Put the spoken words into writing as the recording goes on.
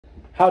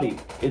Howdy,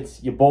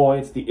 it's your boy,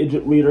 it's the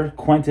Idget Reader,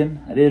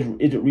 Quentin. It is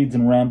Idget Reads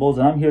and Rambles,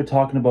 and I'm here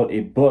talking about a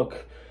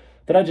book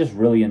that I just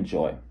really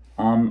enjoy.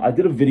 I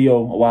did a video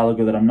a while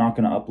ago that I'm not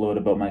going to upload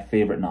about my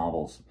favorite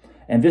novels,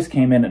 and this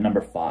came in at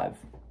number 5.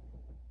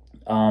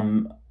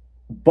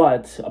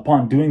 But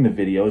upon doing the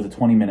video, it was a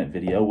 20-minute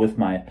video with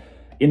my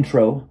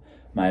intro,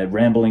 my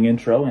rambling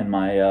intro, and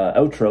my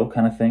outro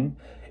kind of thing.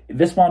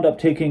 This wound up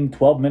taking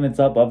 12 minutes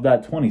up of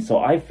that 20, so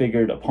I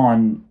figured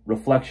upon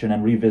reflection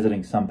and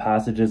revisiting some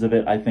passages of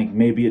it, I think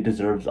maybe it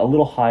deserves a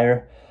little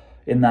higher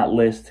in that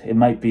list. It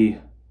might be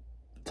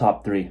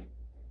top 3,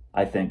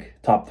 I think.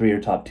 Top 3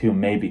 or top 2,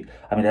 maybe.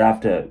 I mean, I'd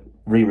have to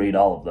reread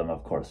all of them,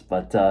 of course,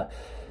 but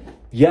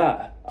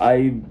yeah,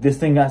 this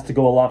thing has to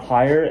go a lot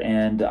higher,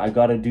 and I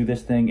gotta do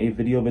this thing a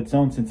video of its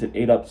own since it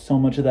ate up so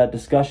much of that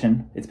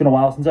discussion. It's been a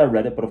while since I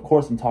read it, but of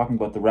course I'm talking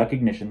about The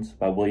Recognitions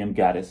by William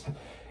Gaddis.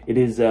 It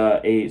is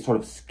a sort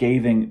of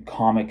scathing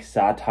comic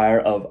satire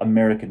of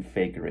American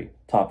fakery.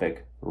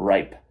 Topic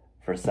ripe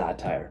for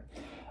satire.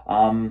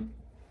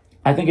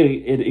 I think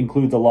it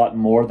includes a lot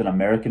more than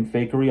American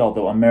fakery,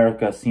 although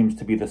America seems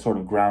to be the sort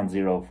of ground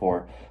zero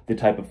for the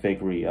type of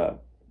fakery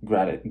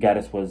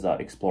Gaddis was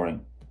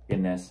exploring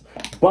in this.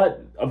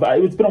 But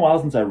it's been a while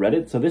since I read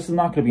it, so this is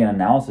not going to be an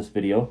analysis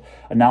video.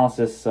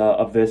 Analysis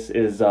of this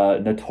is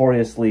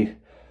notoriously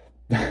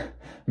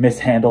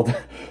mishandled,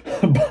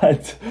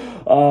 but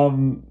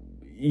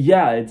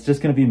yeah, it's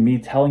just going to be me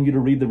telling you to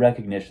read The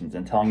Recognitions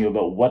and telling you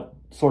about what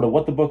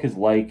the book is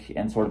like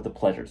and sort of the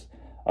pleasures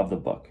of the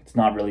book. It's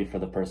not really for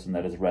the person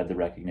that has read The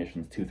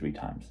Recognitions 2-3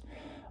 times.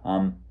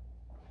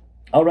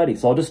 Alrighty,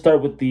 so I'll just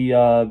start with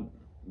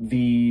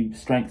the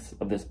strengths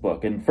of this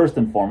book, and first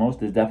and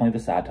foremost is definitely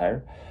the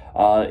satire.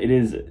 It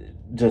is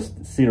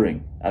just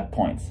searing at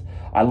points.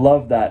 I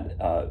love that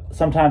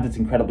sometimes it's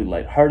incredibly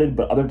lighthearted,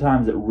 but other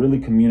times it really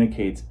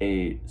communicates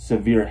a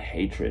severe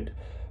hatred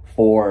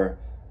for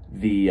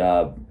the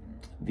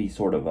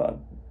sort of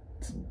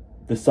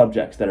the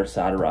subjects that are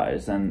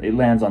satirized, and it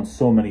lands on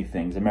so many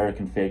things.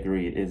 American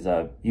fakery is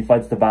he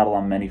fights the battle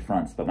on many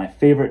fronts, but my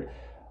favorite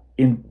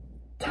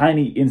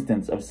tiny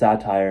instance of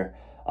satire,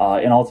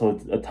 and also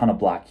a ton of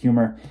black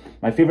humor,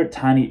 my favorite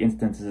tiny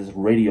instance is this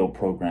radio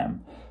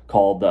program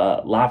called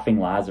Laughing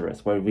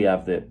Lazarus, where we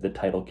have the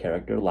title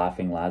character,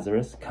 Laughing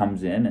Lazarus,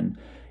 comes in, and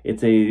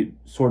it's a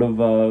sort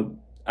of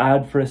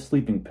ad for a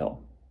sleeping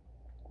pill.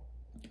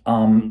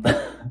 And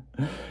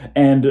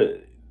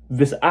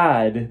this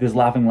ad, this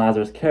Laughing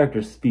Lazarus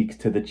character speaks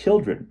to the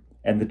children,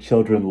 and the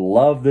children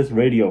love this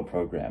radio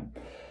program.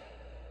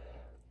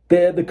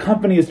 The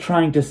company is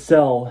trying to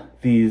sell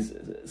these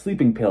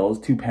sleeping pills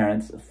to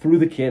parents through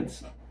the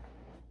kids.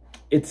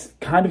 It's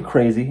kind of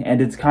crazy,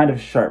 and it's kind of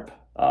sharp.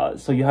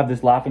 So you have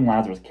this Laughing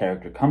Lazarus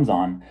character comes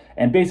on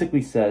and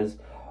basically says,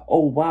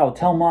 "Oh wow,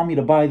 tell mommy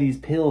to buy these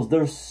pills.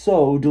 They're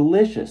so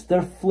delicious.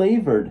 They're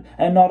flavored,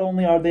 and not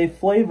only are they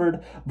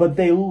flavored, but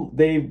they're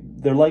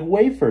like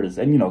wafers."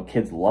 And you know,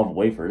 kids love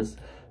wafers,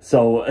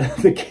 so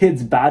the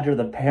kids badger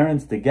the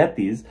parents to get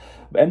these,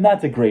 and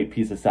that's a great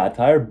piece of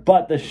satire.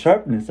 But the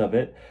sharpness of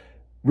it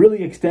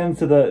really extends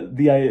to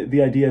the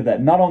idea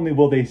that not only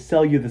will they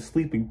sell you the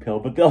sleeping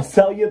pill, but they'll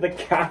sell you the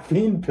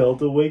caffeine pill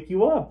to wake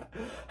you up.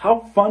 How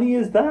funny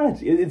is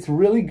that? It's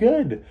really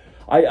good.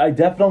 I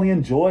definitely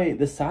enjoy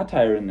the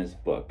satire in this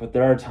book, but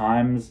there are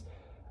times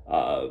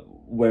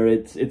where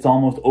it's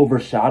almost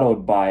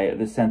overshadowed by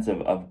the sense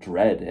of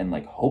dread and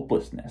like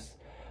hopelessness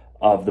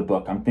of the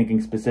book. I'm thinking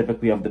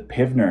specifically of the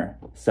Pivner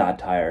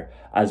satire,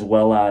 as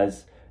well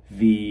as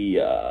the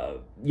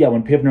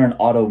when Pivner and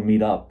Otto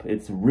meet up.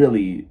 It's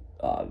really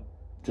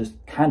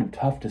just kind of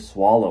tough to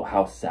swallow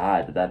how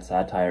sad that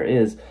satire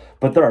is,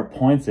 but there are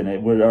points in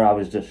it where I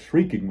was just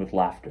shrieking with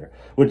laughter,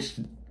 which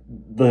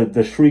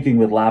the shrieking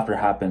with laughter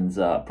happens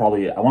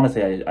probably, I want to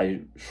say I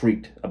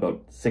shrieked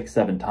about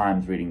 6-7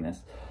 times reading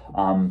this.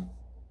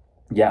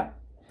 Yeah.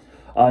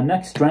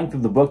 Next strength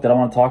of the book that I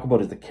want to talk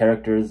about is the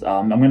characters.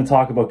 I'm going to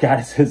talk about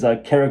Gaddis's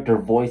character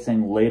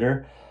voicing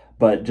later,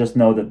 but just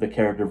know that the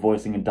character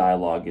voicing and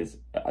dialogue is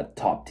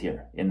top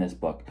tier in this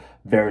book.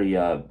 Very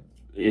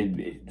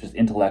just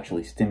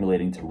intellectually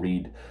stimulating to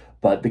read.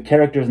 But the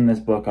characters in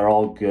this book are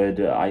all good,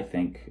 I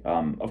think.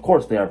 Of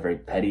course, they are very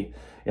petty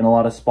in a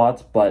lot of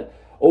spots, but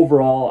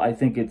overall, I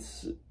think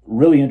it's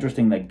really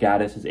interesting that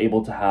Gaddis is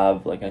able to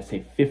have, like I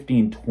say,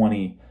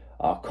 15-20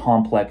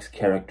 complex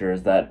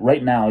characters that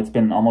right now, it's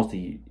been almost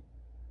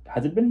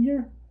has it been a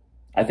year?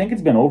 I think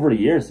it's been over a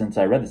year since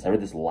I read this. I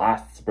read this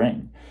last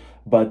spring,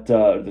 but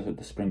the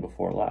spring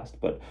before last.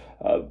 But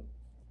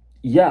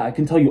yeah, I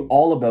can tell you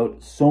all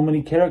about so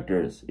many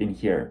characters in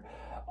here.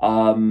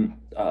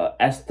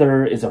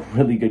 Esther is a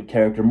really good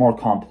character, more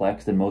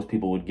complex than most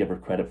people would give her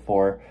credit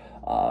for.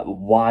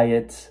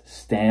 Wyatt,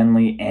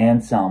 Stanley,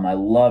 Anselm. I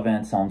love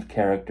Anselm's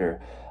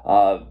character.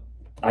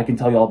 I can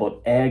tell you all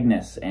about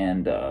Agnes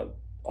and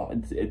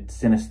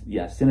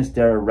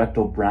Sinister,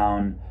 Rectal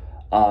Brown,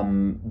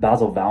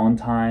 Basil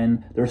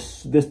Valentine.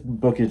 This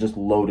book is just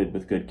loaded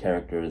with good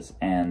characters,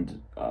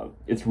 and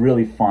it's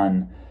really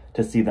fun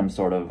to see them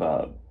sort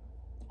of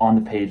on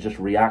the page just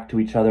react to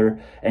each other.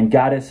 And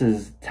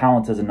Gaddis's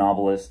talents as a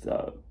novelist,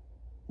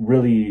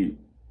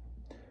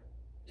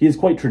 he has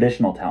quite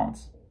traditional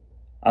talents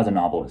as a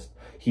novelist.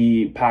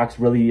 He packs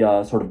really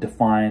sort of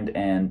defined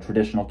and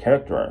traditional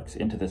character arcs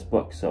into this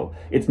book. So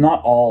it's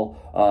not all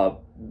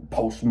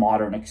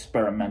postmodern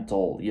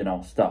experimental,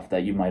 stuff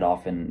that you might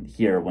often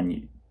hear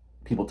when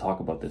people talk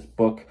about this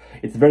book.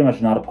 It's very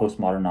much not a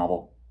postmodern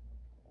novel.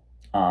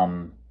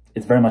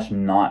 It's very much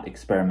not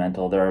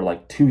experimental. There are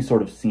like two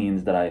sort of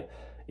scenes that I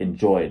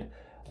enjoyed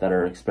that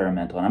are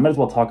experimental, and I might as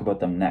well talk about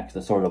them next.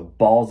 The sort of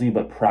ballsy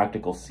but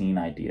practical scene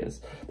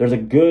ideas. There's a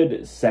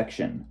good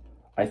section,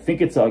 I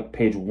think it's like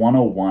page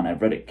 101,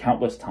 I've read it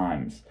countless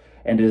times,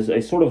 and it is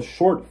a sort of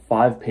short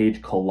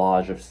 5-page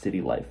collage of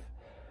city life.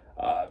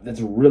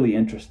 That's really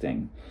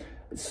interesting.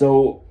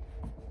 So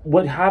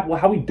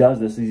how he does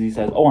this is he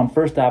says, oh, on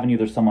 1st Avenue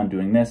there's someone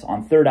doing this,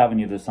 on 3rd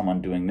Avenue there's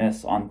someone doing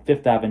this, on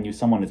 5th Avenue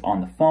someone is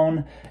on the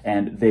phone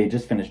and they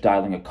just finished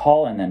dialing a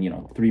call, and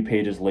then 3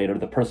 pages later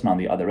the person on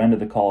the other end of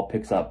the call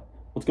picks up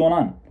what's going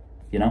on.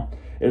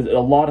 There's a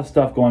lot of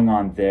stuff going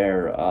on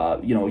there.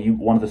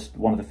 One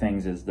of the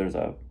things is there's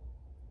a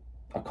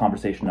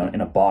conversation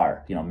in a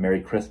bar,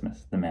 Merry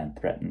Christmas, the man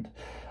threatened,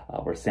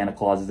 where Santa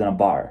Claus is in a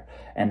bar,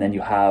 and then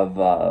you have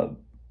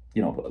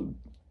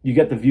you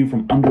get the view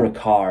from under a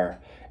car,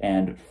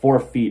 and 4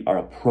 feet are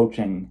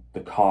approaching the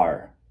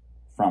car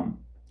from,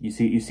 you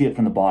see it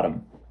from the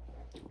bottom,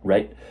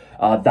 right?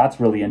 That's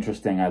really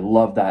interesting. I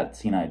love that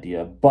scene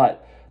idea.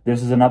 But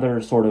this is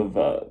another sort of,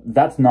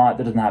 that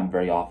doesn't happen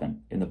very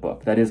often in the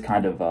book. That is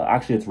kind of,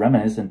 actually it's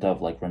reminiscent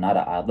of like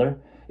Renata Adler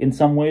in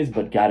some ways,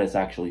 but Gaddis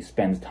actually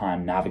spends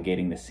time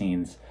navigating the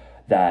scenes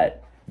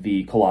that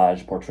the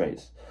collage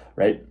portrays,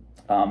 right?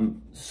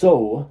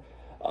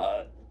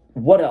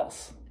 What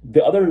else?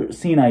 The other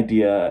scene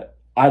idea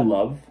I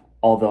love,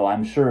 although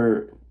I'm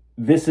sure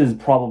this is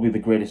probably the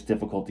greatest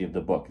difficulty of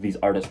the book, these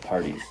artist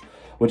parties,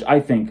 which I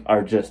think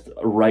are just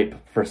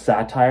ripe for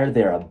satire.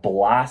 They're a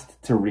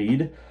blast to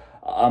read.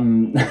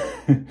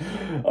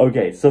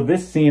 Okay, so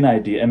this scene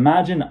idea,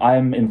 imagine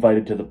I'm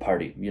invited to the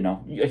party, you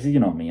know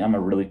me, I'm a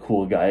really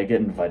cool guy, I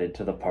get invited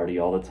to the party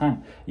all the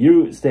time.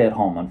 You stay at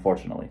home,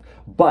 unfortunately,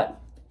 but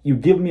you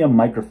give me a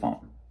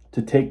microphone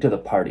to take to the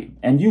party,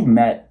 and you've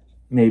met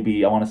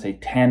maybe, I want to say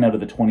 10 out of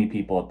the 20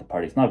 people at the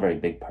party. It's not a very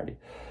big party.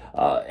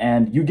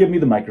 And you give me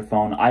the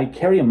microphone. I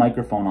carry a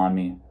microphone on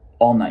me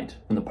all night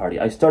from the party.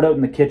 I start out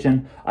in the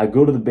kitchen, I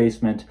go to the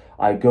basement,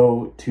 I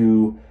go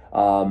to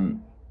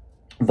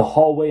the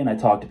hallway and I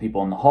talk to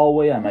people in the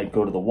hallway. I might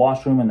go to the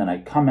washroom and then I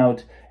come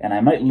out and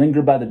I might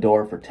linger by the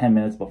door for 10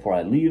 minutes before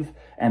I leave,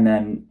 and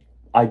then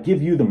I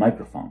give you the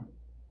microphone,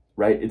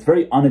 right? It's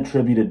very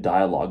unattributed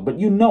dialogue, but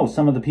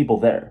some of the people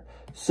there.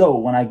 So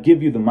when I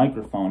give you the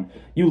microphone,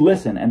 you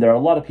listen, and there are a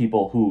lot of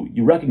people who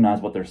you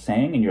recognize what they're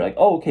saying, and you're like,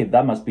 oh, okay,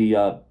 that must be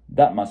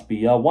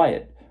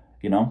Wyatt,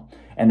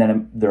 And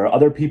then there are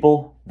other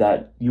people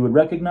that you would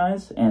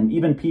recognize, and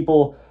even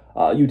people,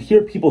 you'd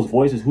hear people's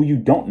voices who you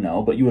don't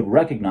know, but you would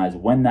recognize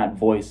when that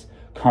voice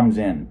comes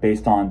in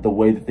based on the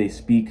way that they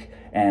speak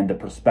and the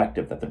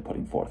perspective that they're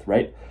putting forth,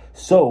 right?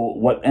 So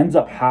what ends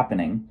up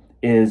happening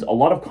is a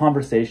lot of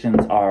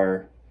conversations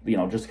are,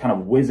 just kind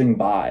of whizzing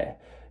by.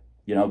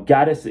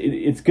 Gaddis,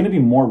 it's going to be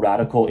more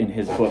radical in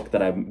his book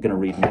that I'm going to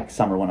read next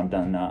summer when I'm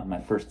done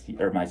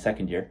my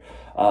second year.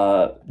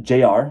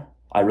 JR,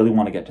 I really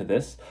want to get to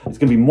this. It's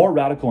going to be more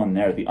radical in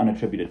there, the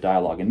unattributed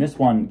dialogue. In this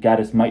one,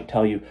 Gaddis might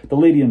tell you, the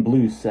lady in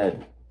blue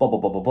said, blah, blah,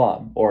 blah, blah,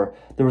 blah. Or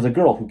there was a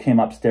girl who came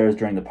upstairs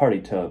during the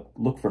party to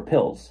look for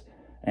pills.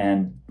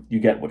 And you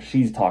get what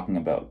she's talking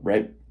about,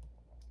 right?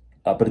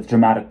 But it's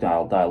dramatic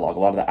dialogue. A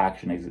lot of the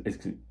action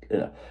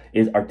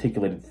is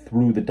articulated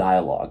through the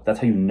dialogue. That's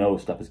how you know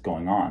stuff is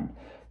going on.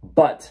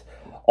 But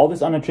all this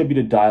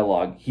unattributed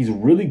dialogue, he's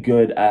really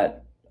good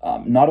at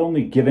not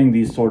only giving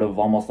these sort of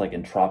almost like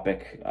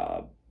entropic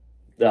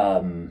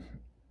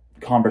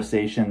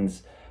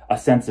conversations a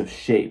sense of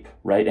shape,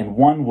 right? And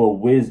one will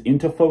whiz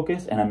into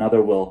focus and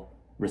another will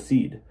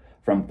recede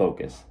from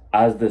focus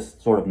as this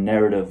sort of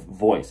narrative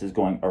voice is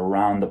going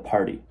around the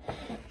party.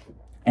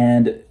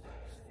 And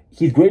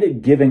he's great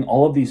at giving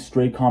all of these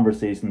stray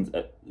conversations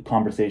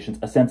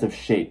a sense of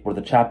shape, where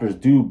the chapters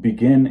do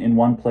begin in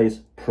one place,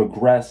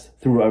 progress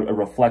through a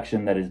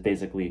reflection that is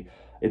basically,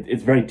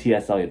 it's very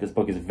T.S. Eliot. This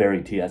book is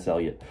very T.S.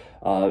 Eliot.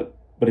 But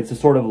it's a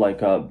sort of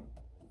like a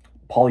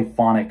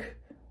polyphonic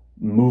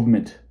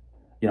movement,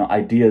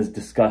 ideas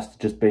discussed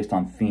just based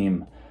on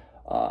theme.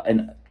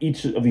 And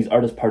each of these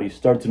artist parties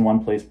starts in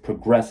one place,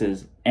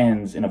 progresses,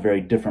 ends in a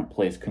very different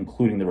place,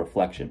 concluding the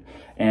reflection.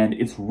 And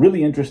it's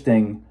really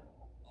interesting,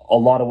 a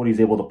lot of what he's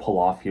able to pull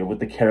off here with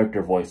the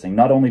character voicing.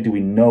 Not only do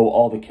we know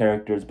all the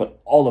characters, but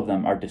all of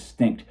them are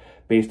distinct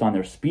based on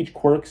their speech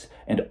quirks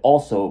and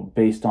also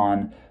based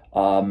on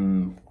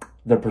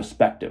their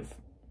perspective,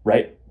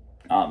 right?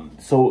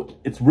 So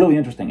it's really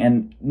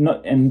interesting.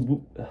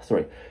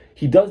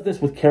 He does this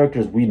with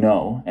characters we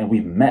know and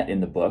we've met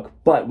in the book,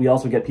 but we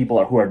also get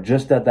people who are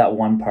just at that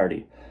one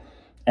party.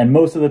 And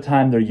most of the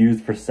time they're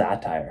used for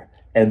satire.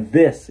 And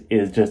this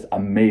is just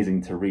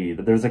amazing to read.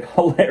 There's a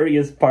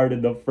hilarious part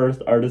in the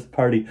first artist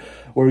party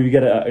where you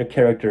get a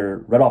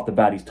character right off the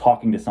bat. He's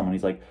talking to someone.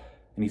 He's like,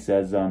 and he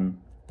says,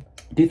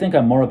 do you think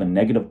I'm more of a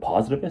negative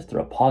positivist or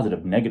a positive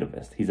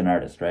negativist? He's an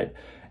artist, right?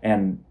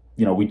 And,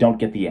 you know, we don't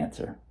get the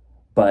answer.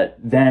 But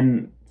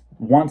then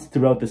once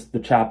throughout the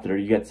chapter,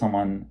 you get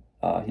someone,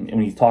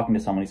 when he's talking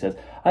to someone, he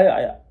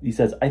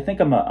says, I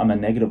think I'm a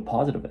negative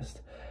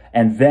positivist.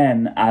 And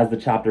then as the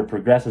chapter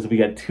progresses, we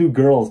get two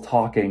girls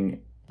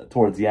talking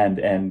towards the end,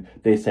 and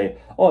they say,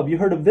 oh, have you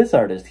heard of this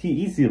artist?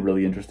 He's a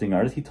really interesting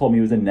artist. He told me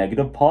he was a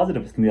negative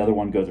positivist. And the other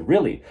one goes,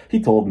 really?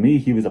 He told me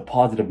he was a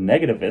positive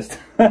negativist.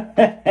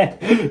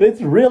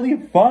 It's really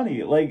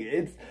funny. Like,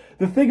 it's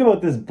the thing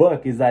about this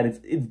book is that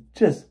it's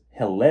just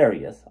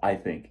hilarious, I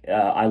think.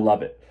 I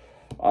love it.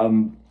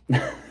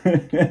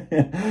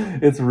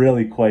 It's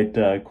really quite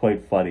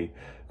funny,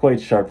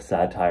 quite sharp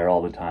satire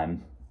all the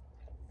time.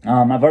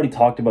 I've already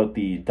talked about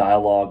the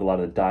dialogue, a lot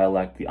of the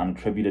dialect, the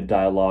unattributed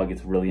dialogue.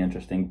 It's really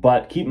interesting.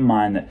 But keep in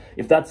mind that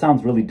if that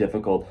sounds really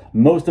difficult,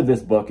 most of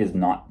this book is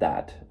not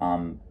that.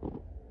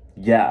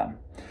 Yeah.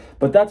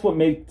 But that's what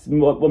makes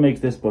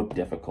this book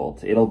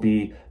difficult. It'll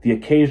be the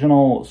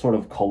occasional sort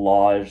of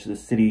collage, the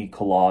city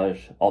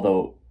collage.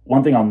 Although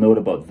one thing I'll note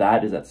about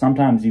that is that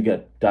sometimes you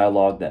get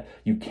dialogue that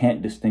you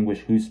can't distinguish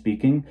who's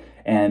speaking,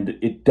 and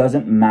it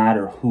doesn't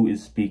matter who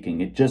is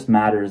speaking. It just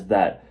matters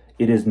that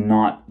it is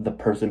not the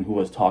person who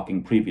was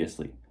talking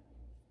previously.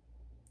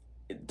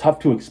 Tough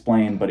to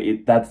explain, but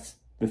that's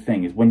the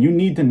thing, is when you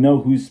need to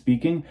know who's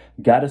speaking,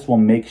 Gaddis will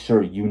make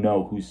sure you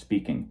know who's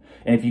speaking.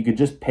 And if you could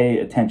just pay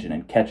attention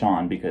and catch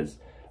on, because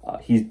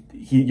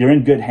you're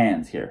in good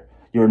hands here.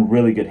 You're in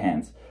really good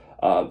hands.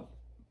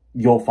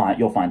 You'll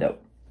find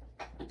out.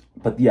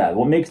 But yeah,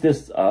 what makes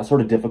this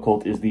sort of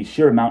difficult is the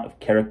sheer amount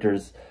of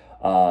characters,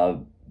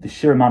 the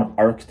sheer amount of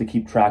arcs to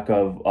keep track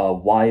of.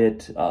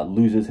 Wyatt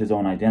loses his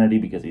own identity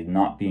because he's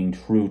not being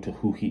true to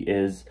who he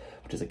is,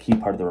 which is a key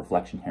part of the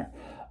reflection here.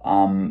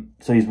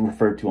 So he's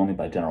referred to only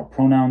by general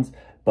pronouns,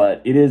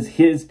 but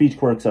his speech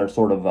quirks are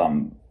sort of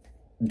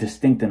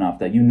distinct enough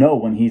that you know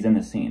when he's in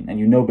the scene, and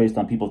you know based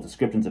on people's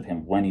descriptions of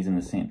him when he's in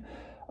the scene.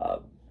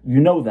 You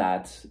know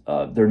that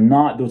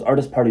those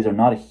artist parties are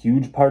not a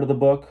huge part of the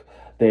book.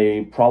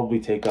 They probably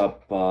take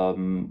up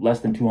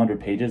less than 200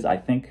 pages, I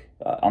think,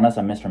 unless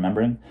I'm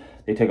misremembering.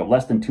 They take up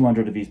less than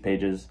 200 of these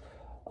pages.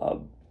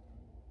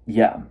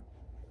 Yeah.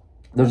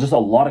 There's just a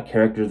lot of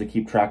characters to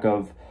keep track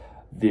of.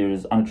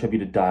 There's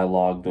unattributed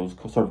dialogue. Those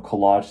sort of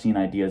collage scene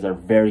ideas are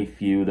very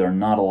few. There are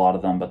not a lot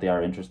of them, but they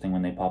are interesting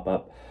when they pop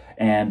up.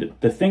 And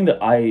the thing that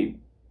I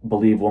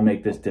believe will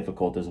make this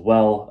difficult as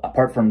well,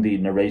 apart from the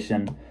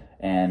narration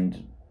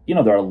and, you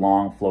know, there are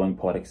long flowing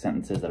poetic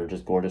sentences that are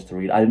just gorgeous to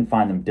read. I didn't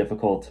find them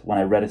difficult. When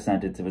I read a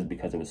sentence, it was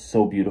because it was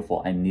so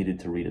beautiful, I needed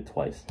to read it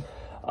twice.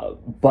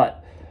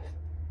 But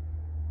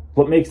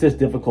what makes this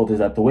difficult is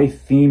that the way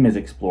theme is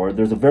explored,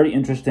 there's a very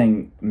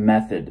interesting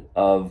method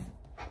of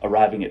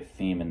arriving at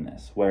theme in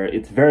this, where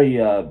it's very,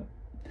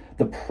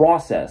 the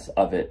process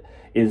of it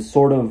is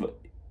sort of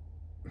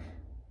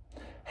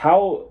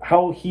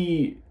how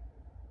he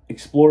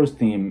explores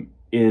theme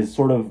is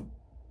sort of,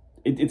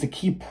 it's a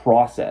key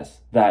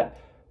process that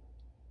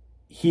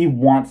he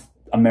wants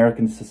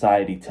American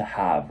society to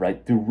have,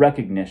 right? Through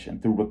recognition,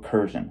 through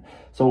recursion.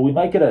 So we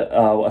might get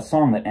a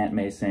song that Aunt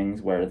May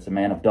sings where it's a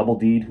man of double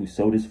deed who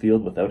sowed his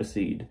field without a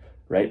seed,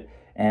 right?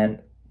 And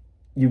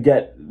you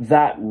get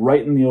that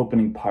right in the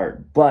opening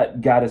part, but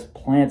Gaddis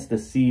plants the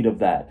seed of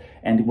that.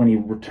 And when he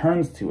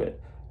returns to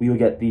it, we will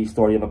get the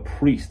story of a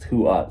priest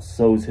who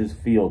sows his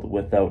field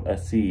without a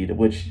seed,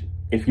 which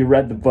if you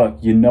read the book,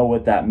 you know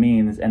what that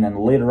means. And then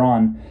later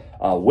on,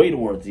 way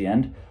towards the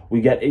end, we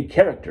get a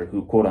character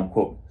who, quote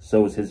unquote,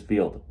 sows his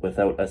field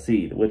without a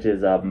seed, which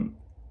is,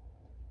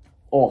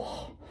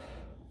 well,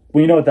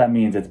 you know what that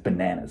means, it's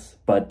bananas.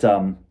 But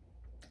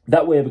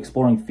that way of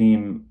exploring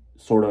theme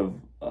sort of,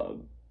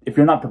 if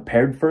you're not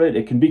prepared for it,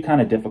 it can be kind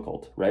of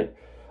difficult, right?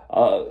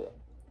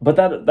 But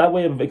that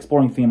way of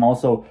exploring theme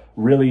also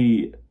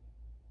really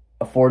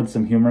affords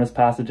some humorous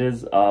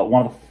passages.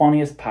 One of the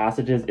funniest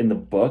passages in the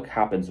book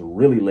happens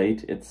really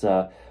late. It's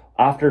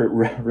after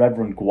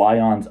Reverend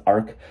Guion's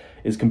arc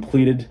is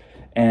completed,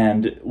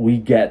 and we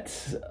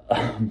get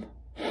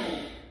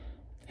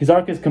his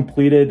arc is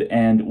completed,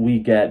 and we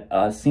get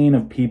a scene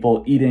of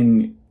people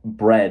eating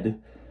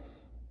bread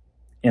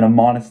in a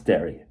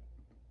monastery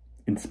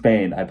in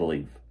Spain, I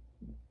believe.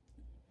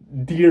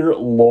 Dear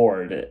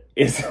Lord,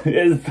 is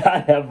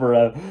that ever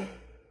a...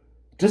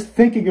 Just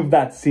thinking of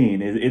that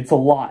scene, it's a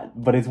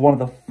lot, but it's one of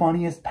the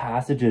funniest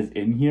passages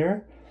in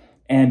here.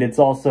 And it's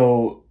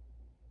also,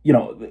 you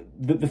know,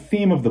 the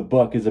theme of the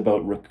book is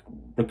about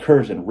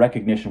recursion,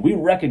 recognition. We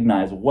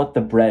recognize what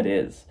the bread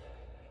is.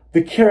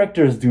 The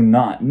characters do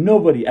not.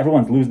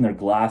 Everyone's losing their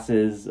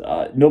glasses.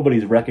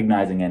 Nobody's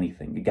recognizing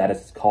anything.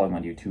 Gaddis is calling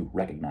on you to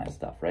recognize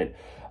stuff, right?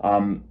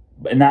 And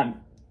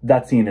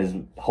that scene is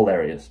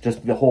hilarious.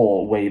 Just the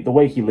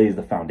way he lays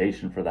the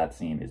foundation for that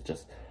scene is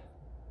just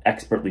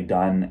expertly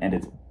done, and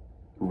it's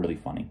really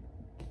funny.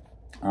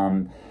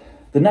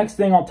 The next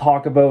thing I'll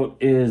talk about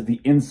is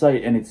the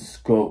insight and its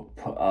scope.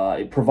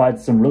 It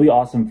provides some really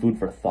awesome food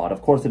for thought.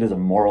 Of course, it is a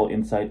moral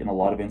insight in a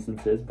lot of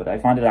instances, but I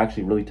find it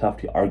actually really tough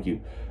to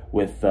argue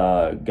with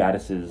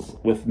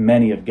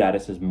many of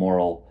Gaddis's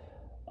moral,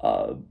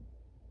 what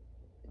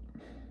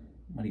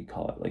do you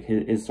call it? Like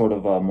his sort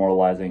of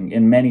moralizing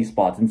in many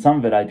spots. In some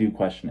of it, I do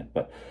question it,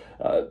 but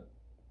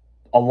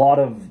a lot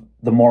of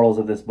the morals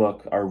of this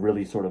book are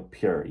really sort of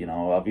pure. You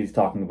know, he's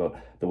talking about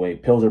the way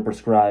pills are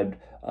prescribed,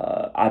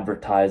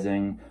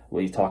 advertising,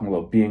 where he's talking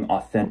about being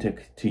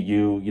authentic to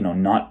you, you know,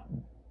 not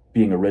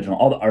being original.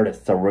 All the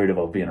artists are worried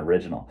about being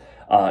original.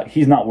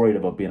 He's not worried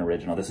about being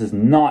original. This is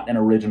not an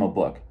original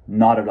book,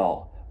 not at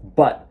all.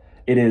 But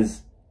it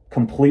is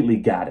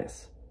completely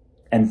Gaddis.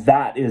 And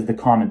that is the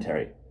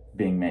commentary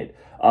being made.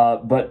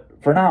 But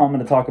for now, I'm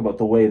going to talk about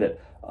the way that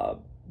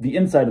the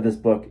inside of this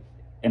book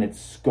and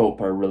its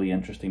scope are really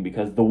interesting,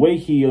 because the way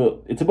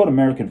it's about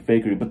American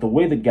fakery, but the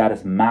way that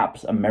Gaddis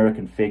maps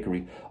American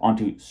fakery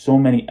onto so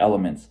many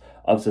elements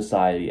of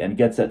society and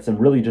gets at some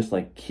really just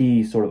like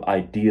key sort of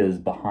ideas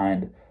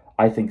behind,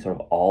 I think, sort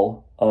of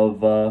all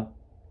of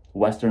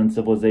Western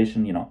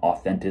civilization, you know,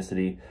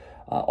 authenticity,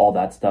 all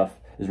that stuff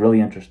is really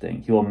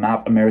interesting. He will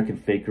map American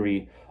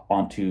fakery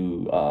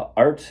onto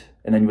art,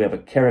 and then we have a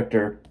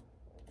character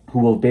who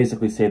will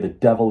basically say the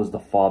devil is the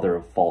father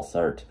of false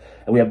art.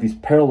 And we have these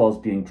parallels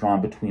being drawn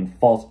between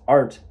false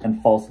art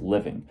and false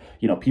living.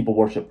 You know, people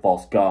worship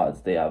false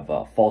gods. They have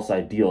false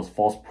ideals,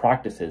 false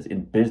practices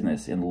in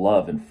business, in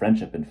love, in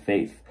friendship, in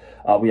faith.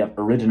 We have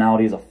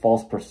originality as a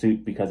false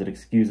pursuit because it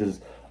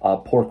excuses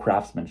poor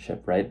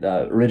craftsmanship, right?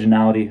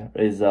 Originality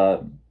is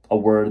a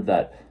word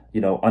that,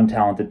 you know,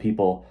 untalented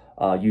people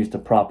use to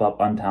prop up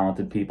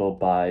untalented people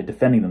by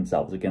defending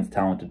themselves against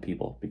talented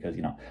people, because,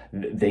 you know,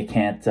 they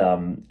can't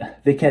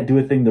do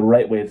a thing the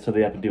right way, so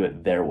they have to do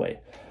it their way,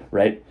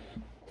 right?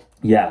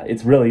 Yeah,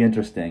 it's really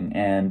interesting.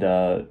 And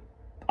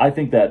I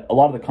think that a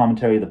lot of the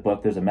commentary of the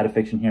book, there's a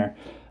metafiction here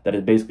that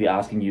is basically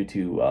asking you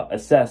to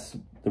assess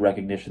the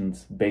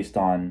recognitions based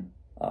on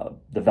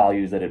the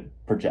values that it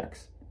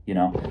projects, you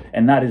know,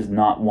 and that is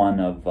not one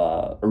of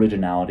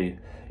originality.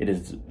 It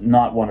is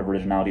not one of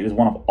originality. It is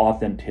one of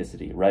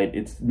authenticity, right?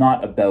 It's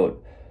not about...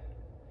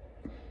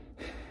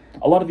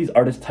 A lot of these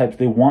artist types,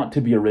 they want to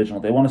be original.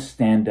 They want to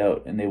stand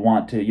out, and they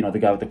want to, you know, the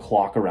guy with the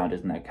clock around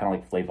his neck, kind of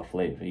like Flava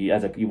Flav.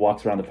 He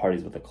walks around the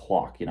parties with a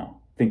clock, you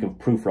know. Think of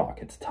Proof Rock,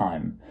 it's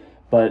time.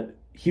 But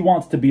he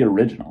wants to be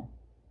original.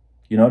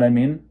 You know what I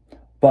mean?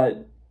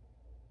 But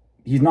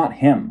he's not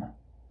him.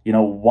 You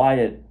know,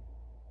 Wyatt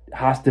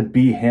has to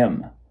be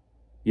him.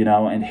 You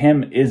know, and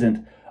him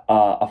isn't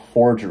a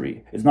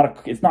forgery. It's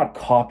not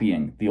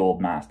copying the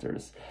old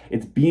masters.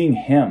 It's being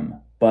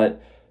him,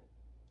 but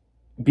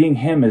being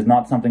him is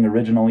not something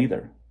original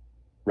either,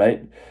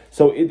 right?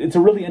 So it's a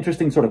really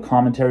interesting sort of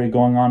commentary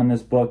going on in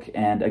this book,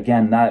 and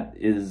again, that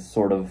is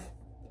sort of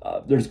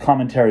there's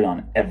commentary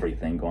on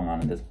everything going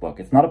on in this book.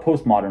 It's not a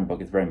postmodern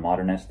book. It's very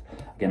modernist.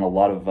 Again, a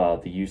lot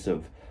of the use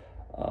of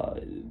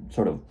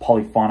sort of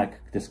polyphonic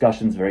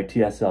discussions, very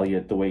T.S.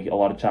 Eliot, the way a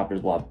lot of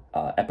chapters will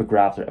have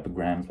epigraphs or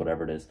epigrams,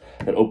 whatever it is,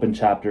 that open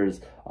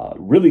chapters,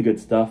 really good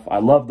stuff. I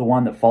love the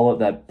one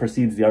that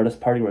precedes the artist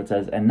party, where it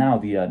says, and now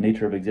the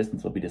nature of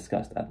existence will be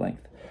discussed at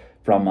length,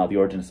 from The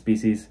Origin of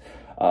Species.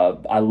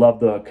 I love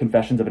the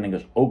Confessions of an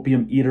English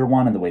Opium Eater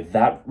one, and the way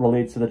that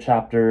relates to the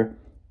chapter.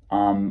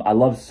 I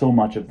love so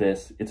much of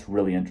this. It's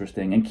really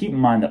interesting. And keep in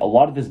mind that a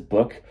lot of this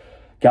book,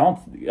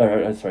 Gaddis's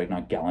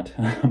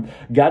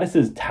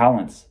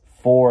talents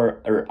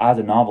as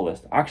a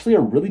novelist actually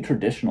are really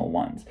traditional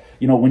ones.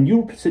 You know, when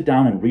you sit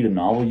down and read a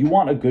novel, you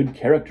want a good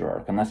character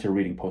arc, unless you're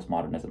reading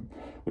postmodernism,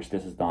 which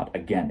this is not.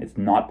 Again, it's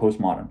not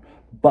postmodern,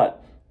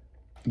 but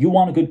you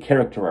want a good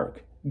character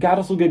arc.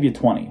 Gaddis will give you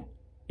 20.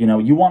 You know,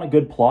 you want a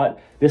good plot.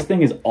 This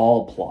thing is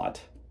all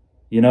plot.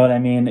 You know what I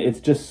mean? It's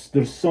just,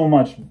 there's so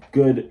much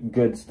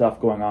good stuff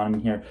going on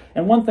in here.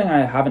 And one thing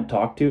I haven't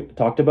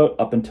talked about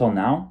up until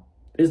now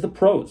is the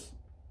prose.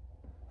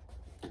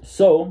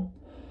 So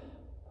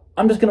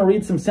I'm just going to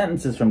read some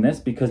sentences from this,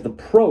 because the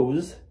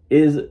prose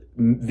is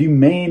the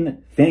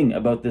main thing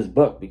about this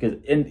book.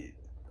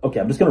 Okay,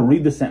 I'm just going to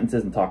read the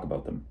sentences and talk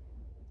about them.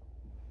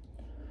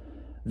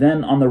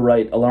 Then on the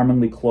right,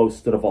 alarmingly close,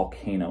 stood a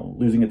volcano,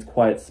 losing its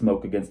quiet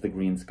smoke against the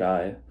green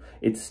sky.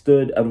 It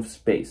stood out of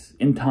space,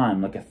 in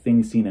time, like a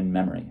thing seen in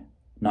memory.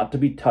 Not to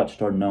be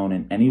touched or known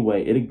in any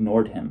way, it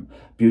ignored him,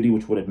 beauty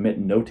which would admit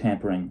no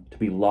tampering, to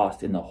be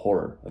lost in the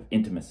horror of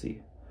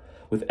intimacy.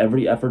 With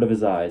every effort of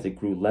his eyes, it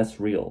grew less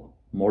real,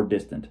 more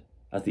distant,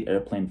 as the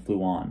airplane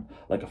flew on,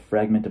 like a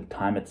fragment of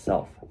time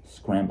itself,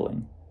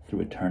 scrambling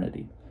through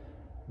eternity.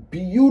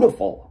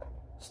 Beautiful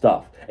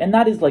stuff. And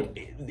that is,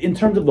 like, in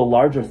terms of the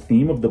larger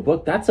theme of the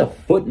book, that's a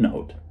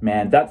footnote,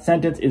 man. That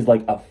sentence is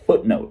like a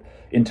footnote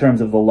in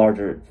terms of the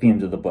larger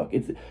themes of the book.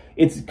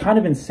 It's kind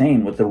of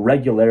insane with the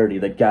regularity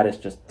that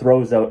Gaddis just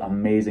throws out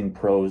amazing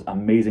prose,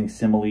 amazing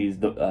similes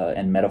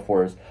and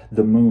metaphors.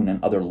 The moon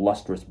and other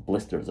lustrous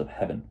blisters of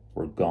heaven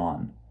were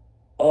gone.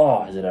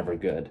 Oh, is it ever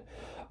good?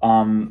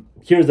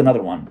 Here's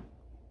another one.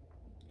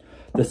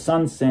 The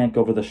sun sank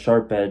over the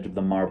sharp edge of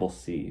the marble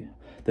sea.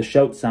 The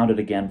shout sounded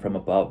again from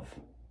above.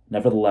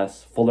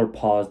 Nevertheless, Fuller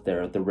paused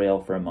there at the rail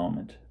for a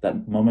moment,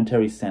 that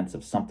momentary sense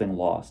of something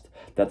lost,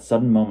 that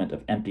sudden moment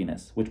of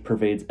emptiness which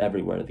pervades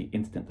everywhere the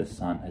instant the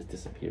sun has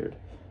disappeared.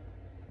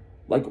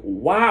 Like,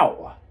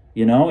 wow!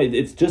 You know,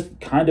 it's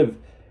just kind of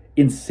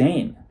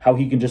insane how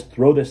he can just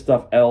throw this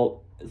stuff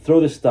out,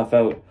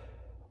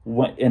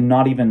 and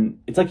not even,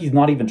 it's like he's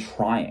not even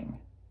trying,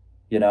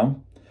 you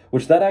know?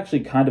 Which that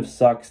actually kind of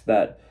sucks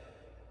that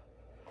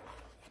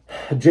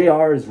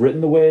JR is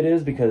written the way it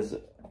is, because,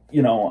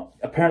 you know,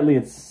 apparently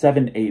it's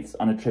 7/8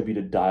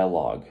 unattributed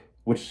dialogue,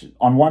 which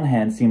on one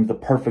hand seems the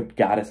perfect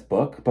Gaddis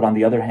book, but on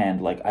the other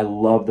hand, like, I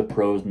love the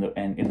prose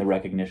and in the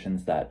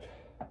recognitions that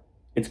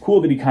it's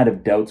cool that he kind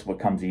of doubts what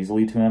comes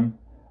easily to him,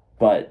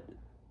 but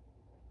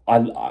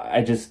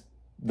I just,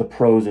 the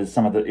prose is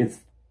some of the,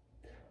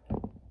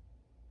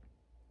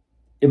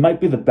 it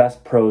might be the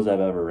best prose I've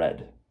ever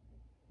read.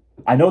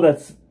 I know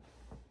that's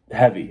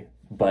heavy,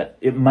 but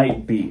it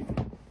might be,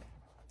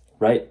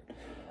 right?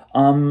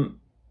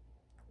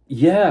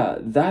 Yeah,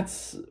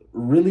 that's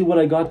really what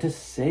I got to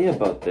say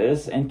about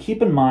this. And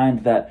keep in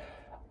mind that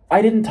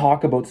I didn't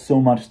talk about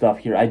so much stuff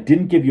here. I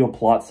didn't give you a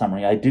plot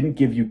summary. I didn't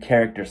give you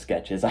character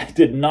sketches. I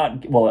did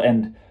not, well,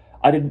 and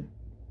I didn't,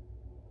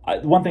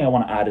 one thing I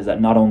want to add is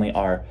that not only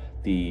are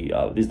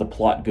is the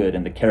plot good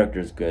and the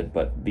characters good,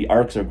 but the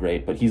arcs are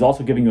great, but he's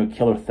also giving you a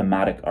killer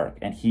thematic arc,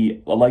 and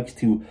he likes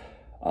to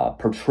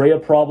portray a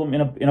problem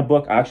in a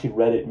book. I actually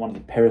read it in one of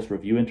the Paris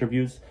Review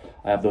interviews.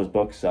 I have those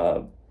books,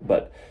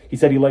 but he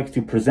said he likes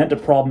to present a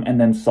problem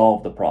and then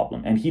solve the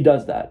problem, and he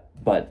does that.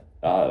 But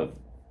oh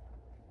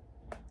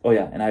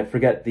yeah, and I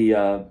forget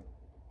the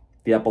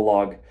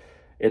epilogue.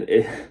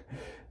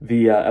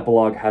 The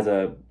epilogue has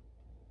a,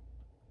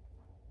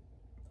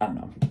 I don't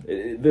know.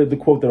 The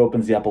quote that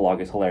opens the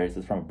epilogue is hilarious.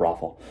 It's from a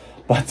brothel.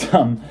 But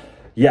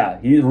yeah,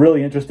 he's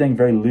really interesting,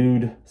 very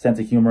lewd sense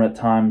of humor at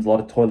times, a lot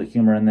of toilet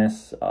humor in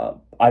this.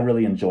 I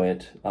really enjoy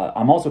it.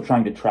 I'm also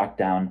trying to track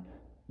down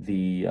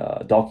the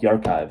Dalkey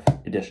Archive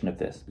edition of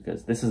this,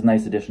 because this is a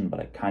nice edition, but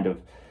I kind of,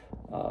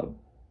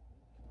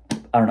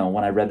 I don't know,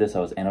 when I read this, I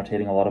was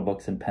annotating a lot of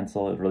books in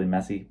pencil. It was really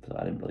messy, so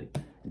I didn't really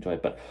enjoy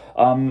it. But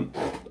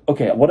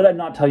okay, what did I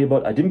not tell you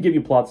about? I didn't give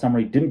you plot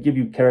summary, didn't give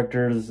you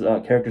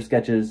character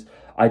sketches.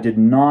 I did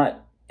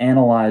not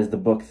analyze the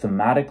book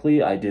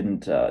thematically. I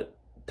didn't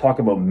talk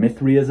about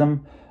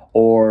Mithraism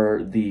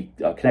or the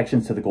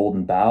connections to the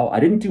Golden Bough. I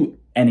didn't do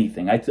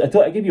anything. I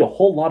gave you a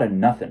whole lot of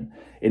nothing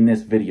in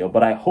this video,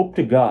 but I hope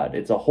to God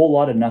it's a whole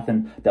lot of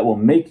nothing that will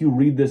make you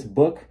read this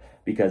book,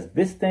 because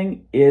this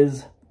thing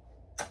is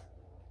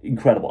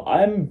incredible.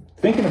 I'm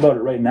thinking about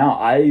it right now.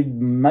 I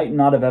might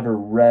not have ever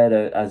read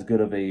as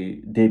good of a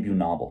debut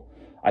novel.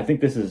 I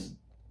think this is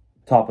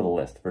top of the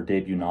list for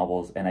debut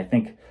novels, and I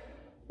think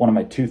one of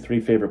my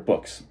 2-3 favorite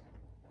books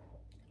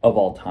of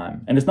all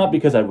time. And it's not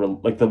because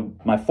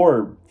my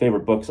 4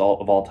 favorite books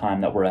of all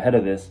time that were ahead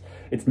of this.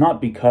 It's not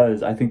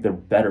because I think they're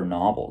better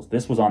novels.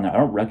 This was on there.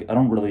 I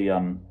don't really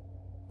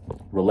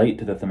relate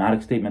to the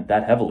thematic statement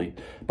that heavily,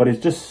 but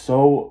it's just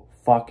so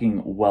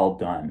fucking well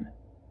done.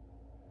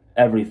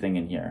 Everything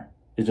in here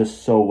is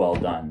just so well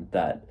done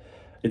that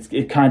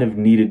it kind of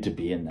needed to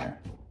be in there,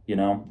 you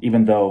know,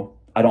 even though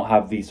I don't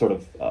have the sort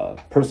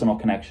of personal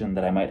connection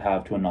that I might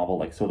have to a novel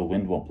like So the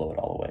Wind Won't Blow It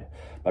All Away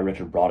by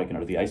Richard Brautigan,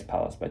 or The Ice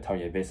Palace by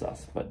Tarjei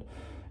Vesaas. But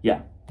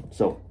yeah,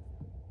 so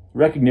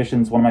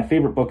recognitions, one of my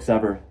favorite books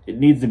ever. It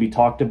needs to be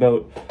talked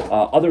about.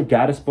 Other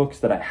Gaddis books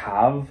that I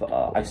have,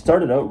 I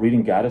started out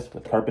reading Gaddis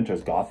with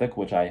Carpenter's Gothic,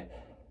 which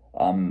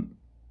I'm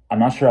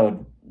not sure I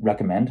would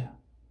recommend.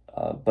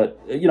 But,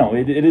 you know,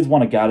 it is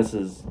one of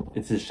Gaddis's,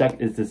 it's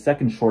his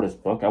second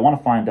shortest book. I want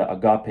to find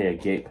Agape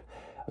Agape,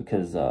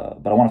 because,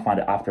 but I want to find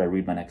it after I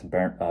read my next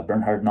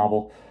Bernhard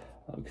novel,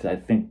 because I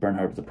think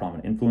Bernhard was a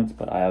prominent influence.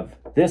 But I have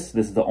this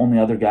is the only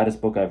other Gaddis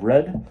book I've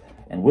read,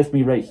 and with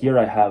me right here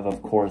I have,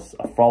 of course,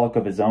 A Frolic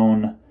of His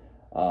Own.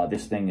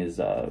 This thing is,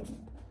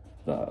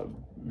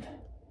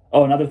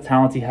 another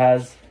talent he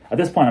has. At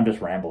this point, I'm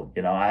just rambling,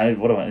 you know,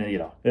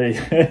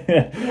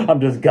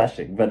 I'm just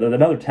gushing. But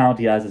another talent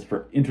he has is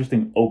for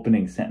interesting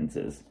opening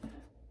sentences.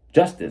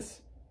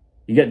 Justice.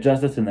 You get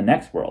justice in the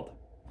next world.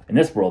 In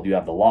this world, you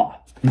have the law.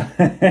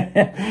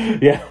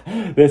 Yeah,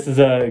 this is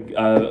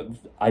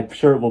I'm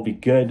sure it will be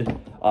good.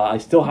 I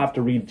still have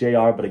to read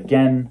JR, but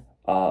again,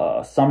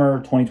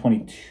 summer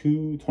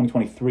 2023,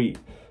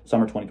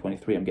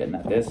 I'm getting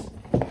at this.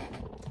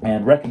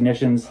 And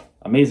recognitions,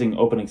 amazing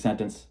opening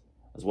sentence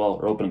as well,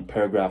 or opening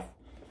paragraph.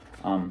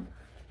 I don't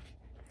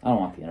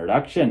want the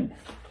introduction.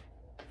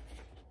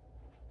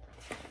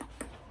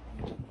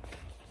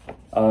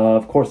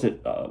 Of course,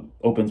 it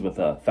opens with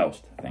a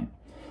Faust thing.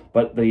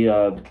 But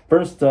the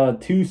first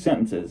 2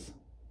 sentences.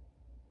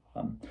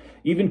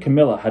 Even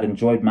Camilla had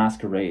enjoyed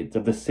masquerades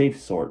of the safe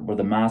sort where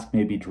the mask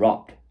may be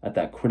dropped. At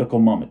that critical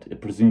moment,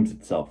 it presumes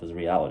itself as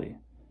reality.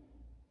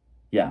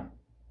 Yeah.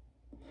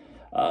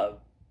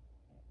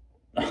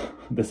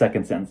 the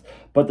second sentence,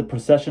 but the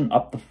procession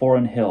up the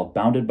foreign hill,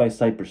 bounded by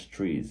cypress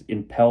trees,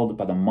 impelled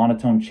by the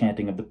monotone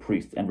chanting of the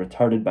priests, and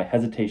retarded by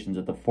hesitations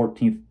at the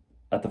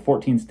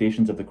 14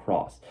 stations of the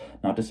cross,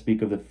 not to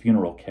speak of the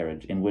funeral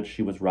carriage in which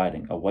she was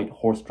riding, a white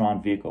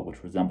horse-drawn vehicle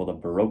which resembled a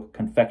Baroque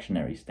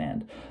confectionery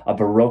stand. A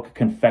Baroque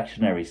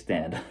confectionery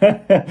stand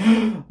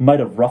might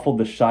have ruffled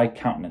the shy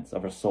countenance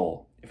of her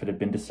soul, if it had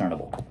been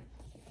discernible.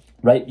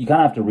 Right? You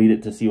kind of have to read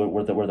it to see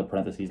where the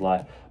parentheses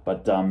lie,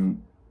 but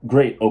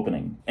great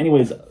opening.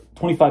 Anyways,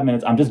 25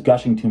 minutes. I'm just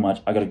gushing too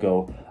much. I gotta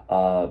go.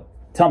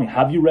 Tell me,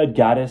 have you read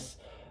Gaddis?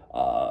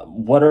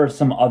 What are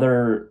some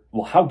other...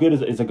 Well, how good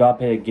is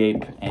Agape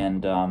Agape?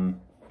 And I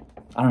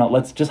don't know.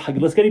 Let's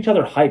get each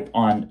other hype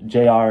on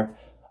JR,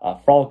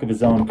 Frolic of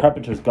His Own,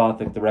 Carpenter's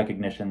Gothic, the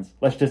recognitions.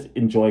 Let's just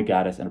enjoy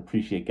Gaddis and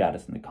appreciate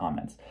Gaddis in the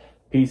comments.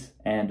 Peace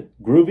and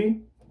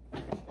groovy.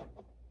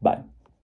 Bye.